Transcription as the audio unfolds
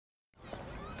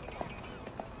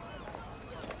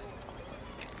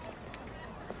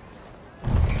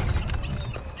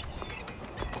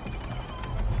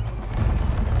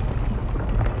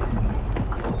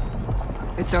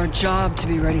It's our job to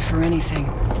be ready for anything.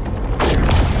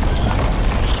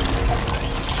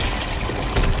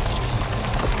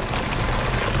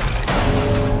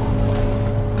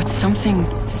 But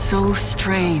something so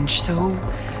strange, so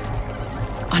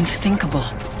unthinkable.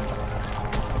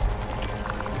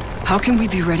 How can we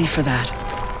be ready for that?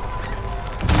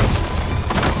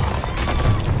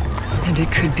 And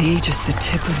it could be just the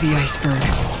tip of the iceberg.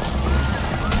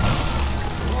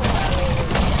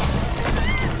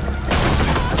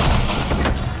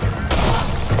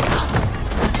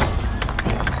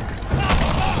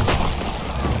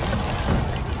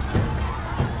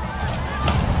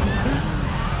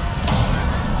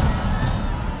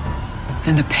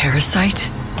 And the parasite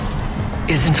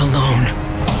isn't alone.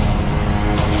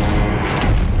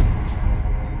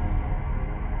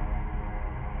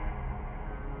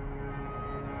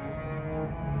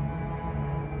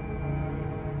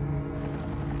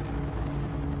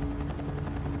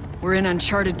 We're in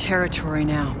uncharted territory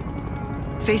now,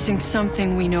 facing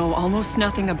something we know almost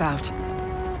nothing about.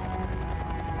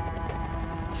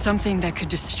 Something that could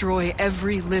destroy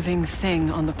every living thing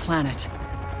on the planet.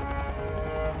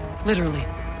 Literally.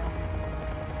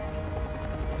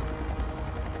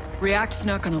 React's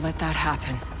not gonna let that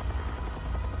happen.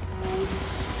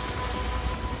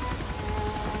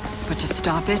 But to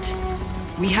stop it,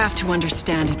 we have to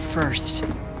understand it first.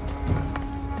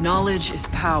 Knowledge is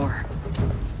power.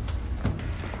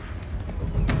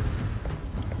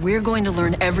 We're going to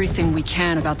learn everything we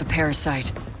can about the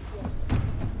parasite.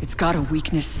 It's got a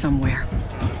weakness somewhere.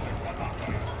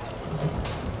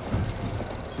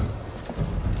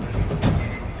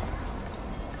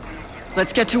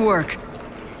 Let's get to work.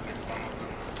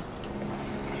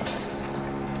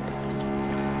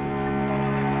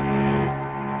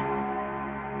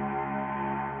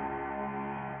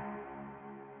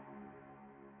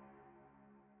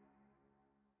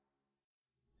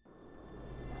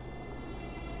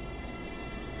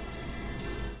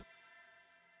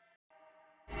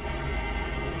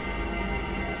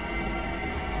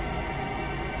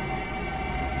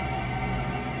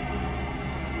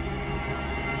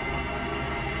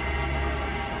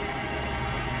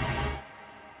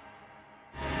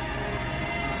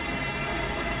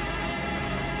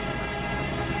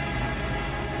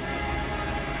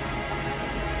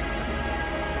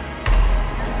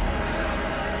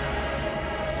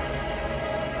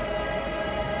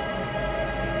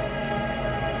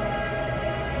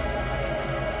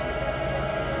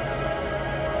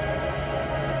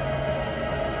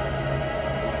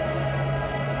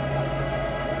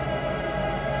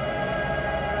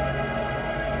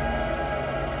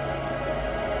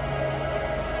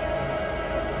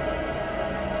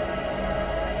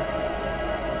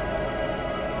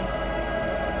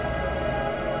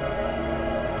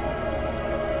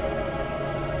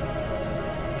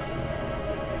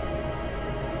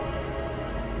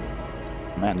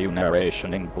 Menu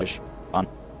narration English on.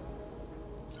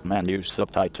 Menu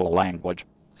subtitle language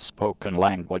spoken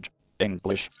language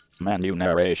English. Menu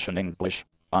narration English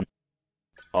on.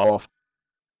 Off.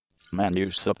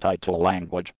 Menu subtitle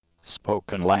language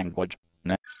spoken language.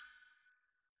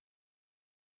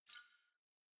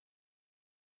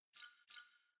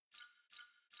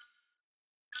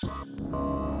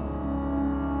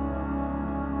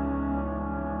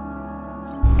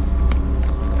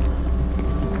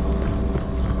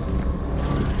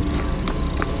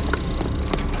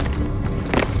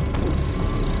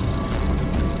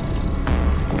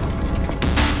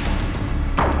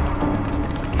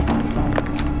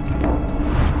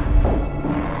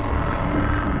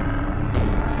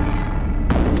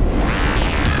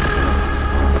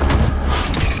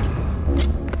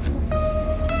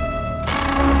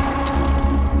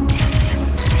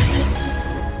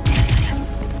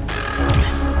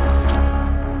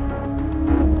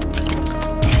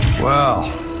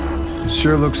 Wow, it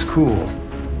sure looks cool.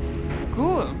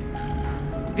 Cool.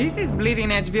 This is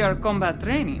bleeding edge VR combat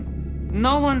training.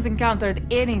 No one's encountered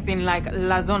anything like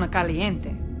La Zona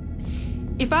Caliente.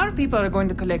 If our people are going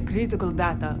to collect critical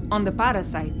data on the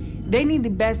parasite, they need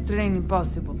the best training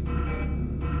possible.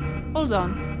 Hold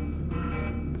on.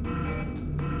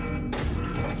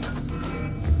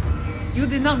 You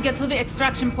did not get to the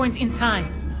extraction point in time.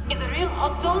 In the real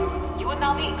hot zone, you would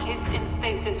now be encased in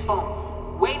stasis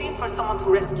foam, waiting for someone to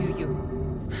rescue you.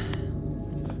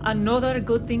 Another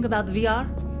good thing about VR,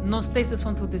 no stasis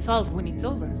foam to dissolve when it's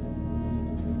over.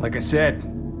 Like I said,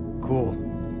 cool.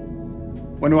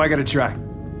 When do I get a try?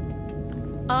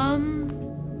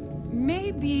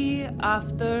 Maybe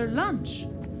after lunch.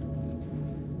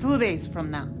 2 days from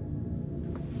now.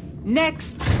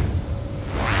 Next!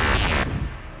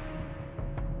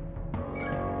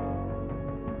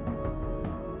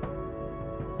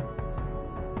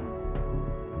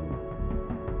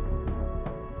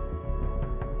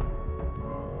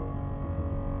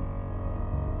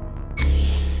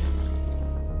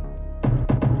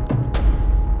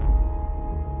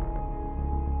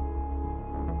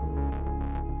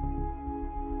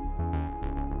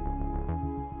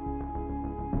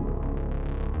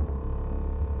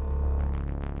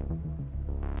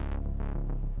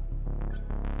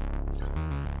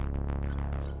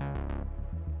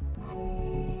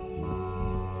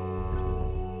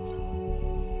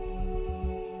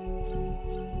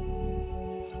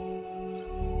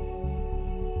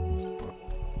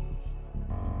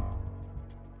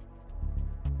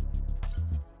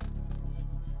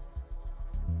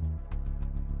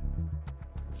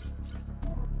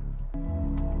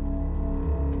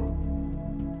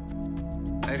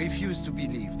 I refuse to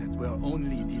believe that we're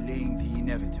only delaying the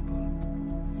inevitable.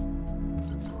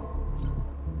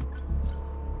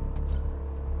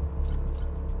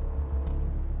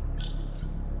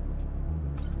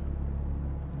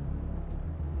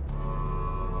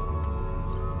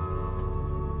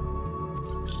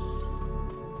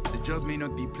 The job may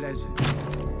not be pleasant,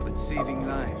 but saving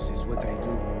lives is what I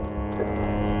do.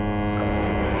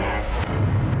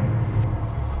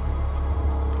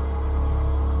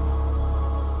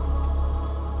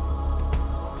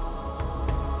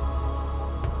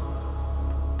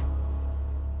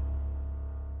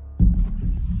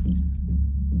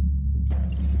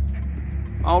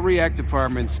 All React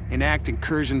departments enact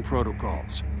incursion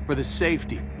protocols for the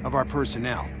safety of our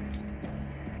personnel.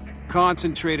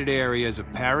 Concentrated areas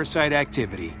of parasite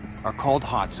activity are called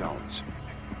hot zones.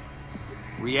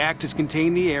 React has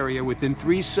contained the area within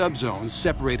 3 subzones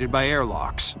separated by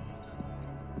airlocks.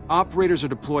 Operators are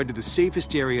deployed to the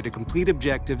safest area to complete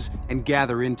objectives and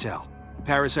gather intel.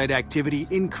 Parasite activity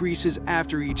increases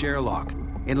after each airlock,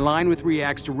 in line with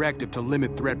React's directive to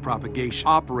limit threat propagation.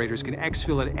 Operators can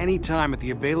exfil at any time at the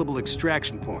available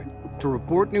extraction point to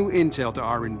report new intel to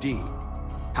R&D.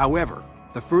 However,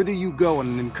 the further you go on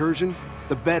an incursion,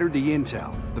 the better the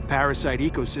intel. The parasite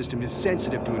ecosystem is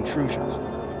sensitive to intrusions.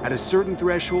 At a certain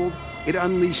threshold, it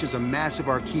unleashes a massive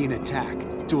Archean attack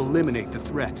to eliminate the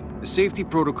threat. The safety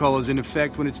protocol is in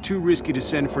effect when it's too risky to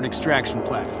send for an extraction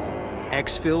platform.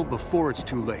 Exfil before it's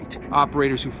too late.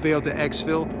 Operators who fail to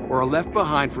exfil or are left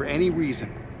behind for any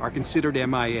reason are considered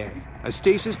MIA. A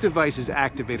stasis device is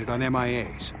activated on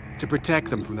MIAs to protect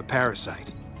them from the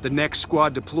parasite. The next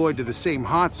squad deployed to the same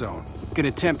hot zone can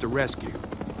attempt a rescue.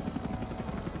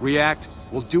 React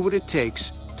will do what it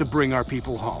takes to bring our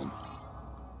people home.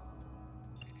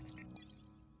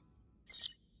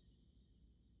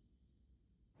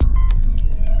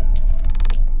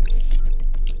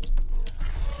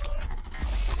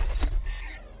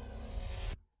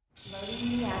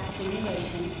 Loading React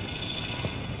simulation.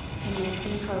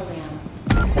 Commencing program.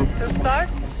 To start,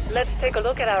 let's take a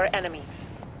look at our enemies.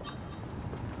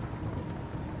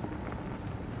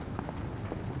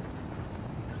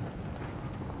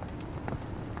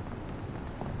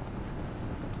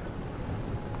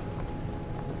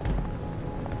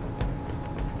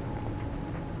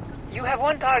 You have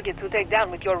 1 target to take down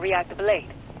with your React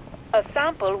blade. A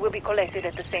sample will be collected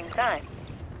at the same time.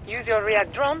 Use your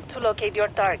React drone to locate your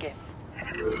target.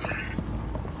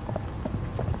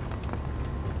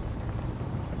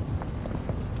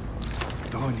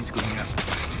 Drone is going up.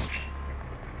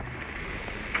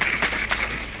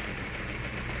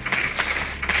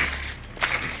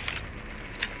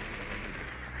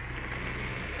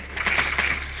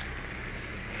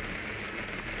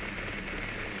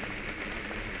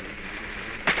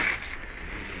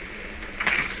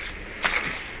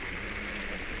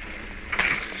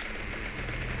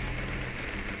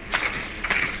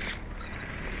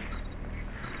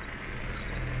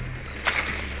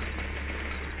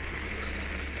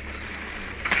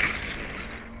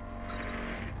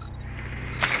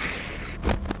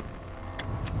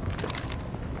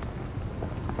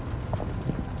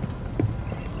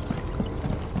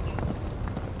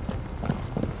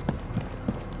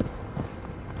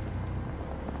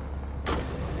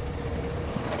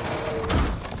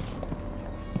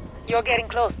 You're getting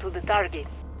close to the target.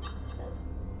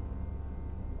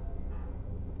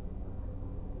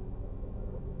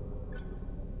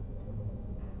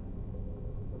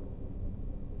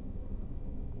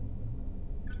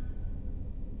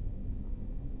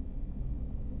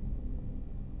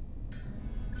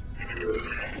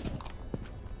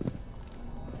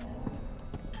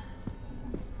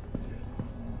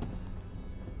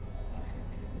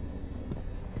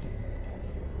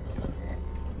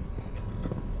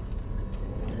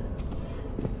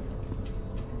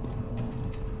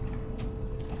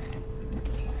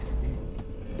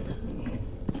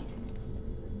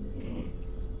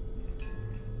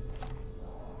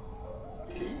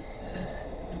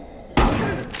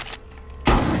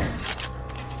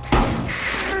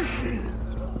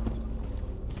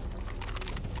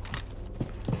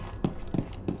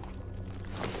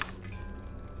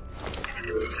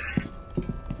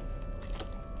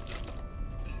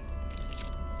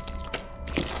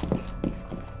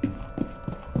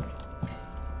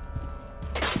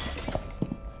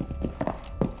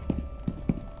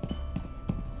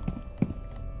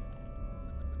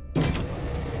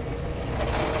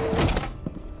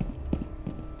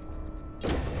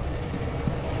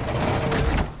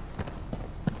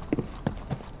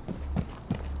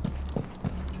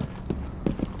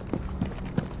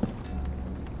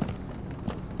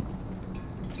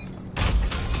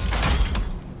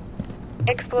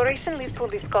 Exploration leads to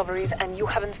discoveries, and you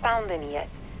haven't found any yet.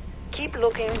 Keep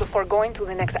looking before going to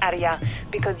the next area,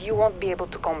 because you won't be able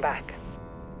to come back.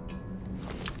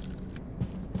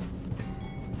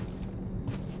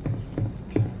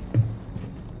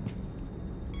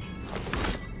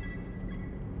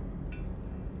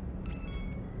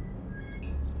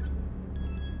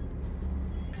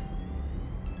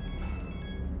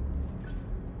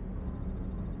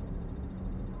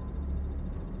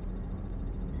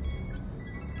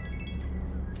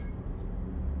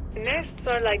 Nests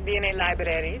are like DNA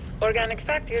libraries, organic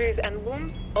factories, and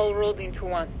boom, all rolled into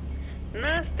one.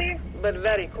 Nasty, but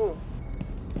very cool.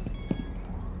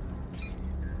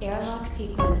 Airlock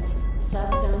sequence.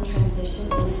 Subzone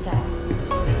transition in effect.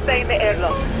 Stay in the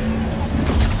airlock.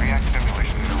 React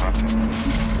simulation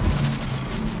interrupted.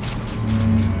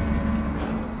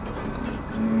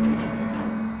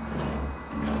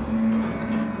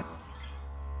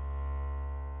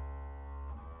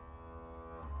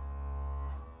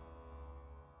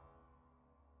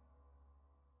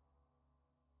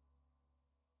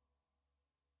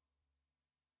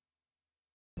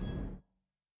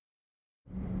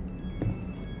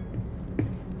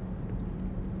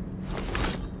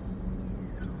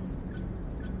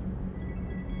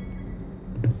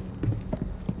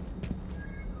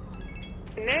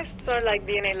 Nests are like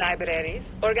DNA libraries,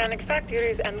 organic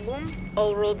factories, and boom,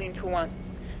 all rolled into one.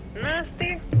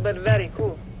 Nasty, but very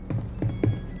cool.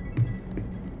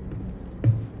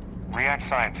 React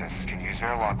scientists can use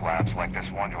airlock labs like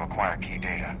this one to acquire key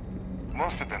data.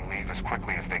 Most of them leave as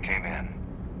quickly as they came in.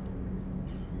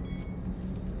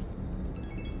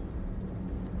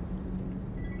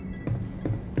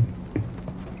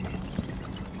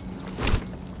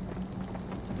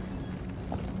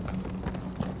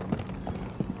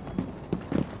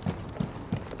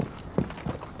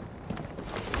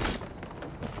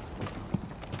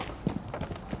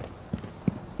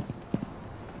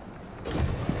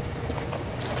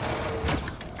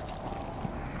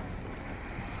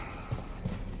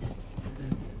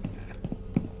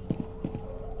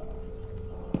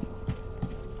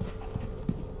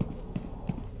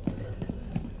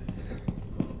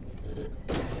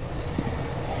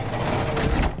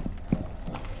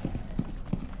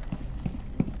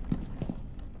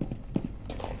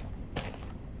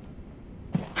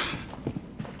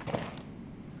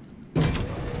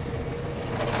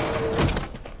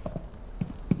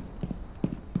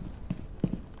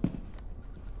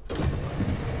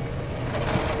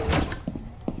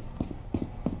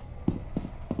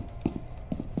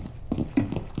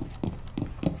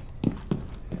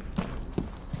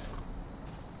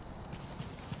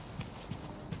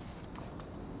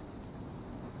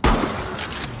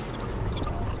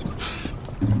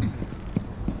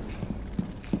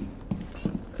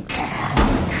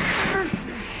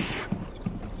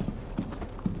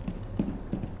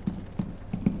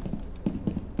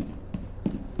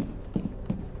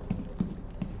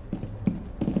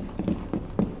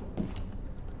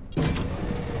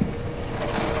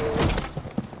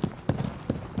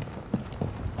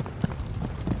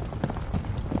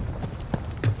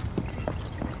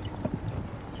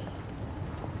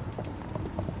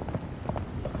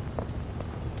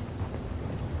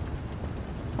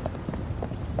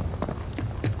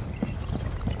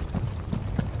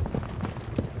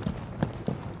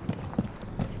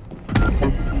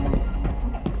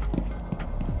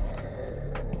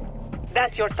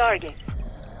 That's your target.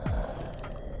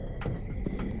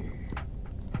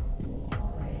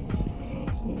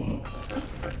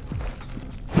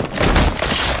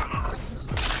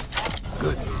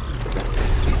 Good. That's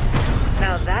it.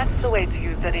 Now that's the way to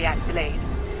use the React blade.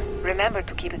 Remember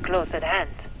to keep it close at hand.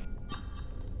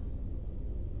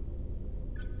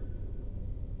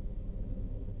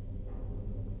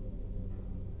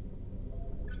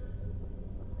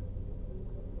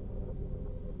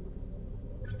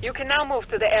 You can now move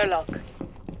to the airlock.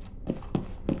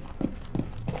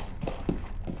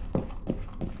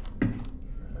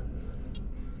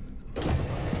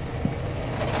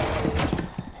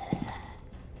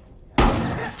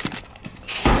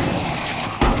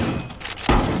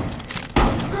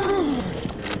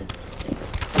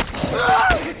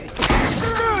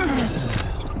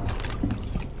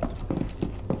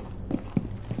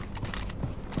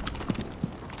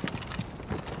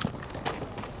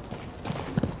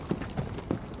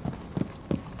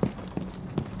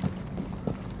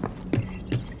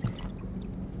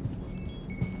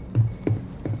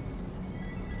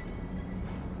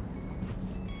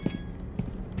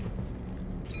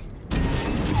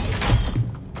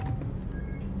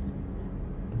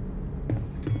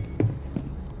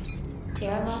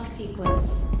 Airlock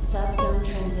sequence. Subzone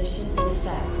transition in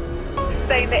effect.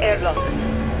 Stay in the airlock.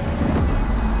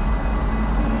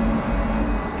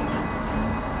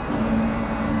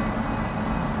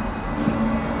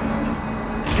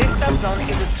 This subzone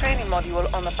is a training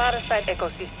module on the parasite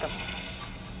ecosystem.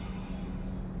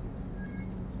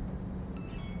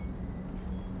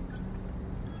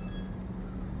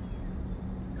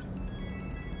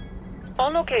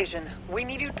 On occasion, we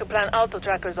need you to plant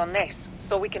auto-trackers on nests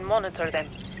so we can monitor them.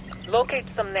 Locate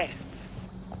some nests.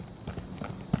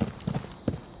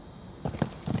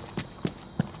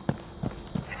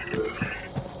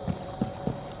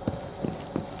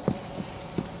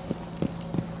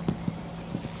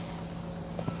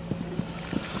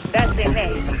 That's a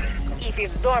nest. If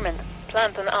it's dormant,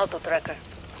 plant an auto-tracker.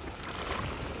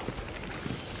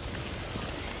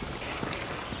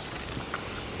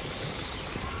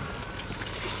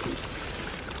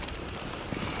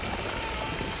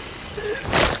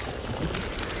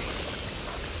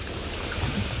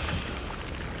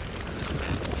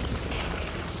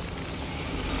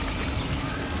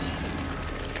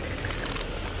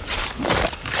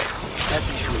 That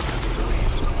issue is out of the way.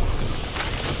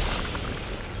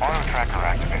 Auto tracker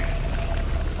activated.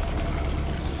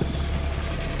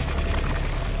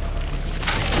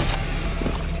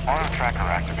 Auto tracker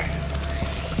activated.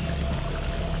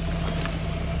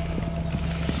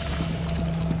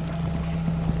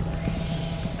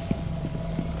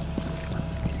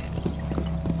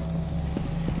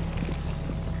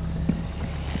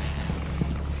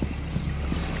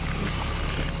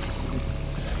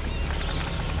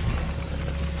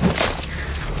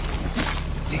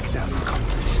 Takedown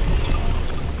accomplished.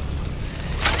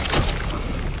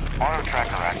 Auto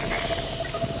tracker activated.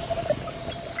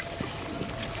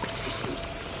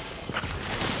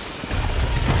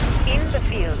 In the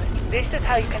field, this is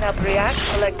how you can help React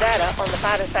collect data on the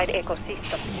parasite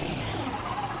ecosystem.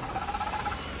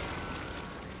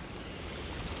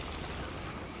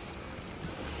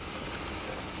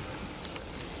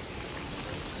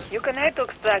 You can head to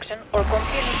extraction or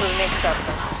continue to the next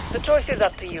subzone. The choice is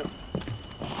up to you.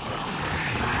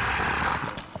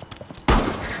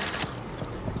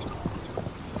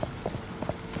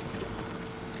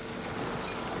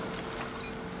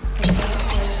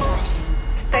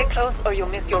 Stay close or you'll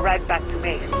miss your ride back to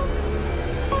base.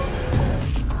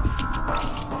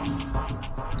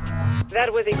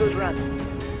 That was a good run.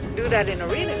 Do that in a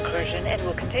real incursion and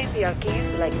we'll contain the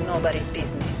archives like nobody's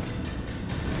business.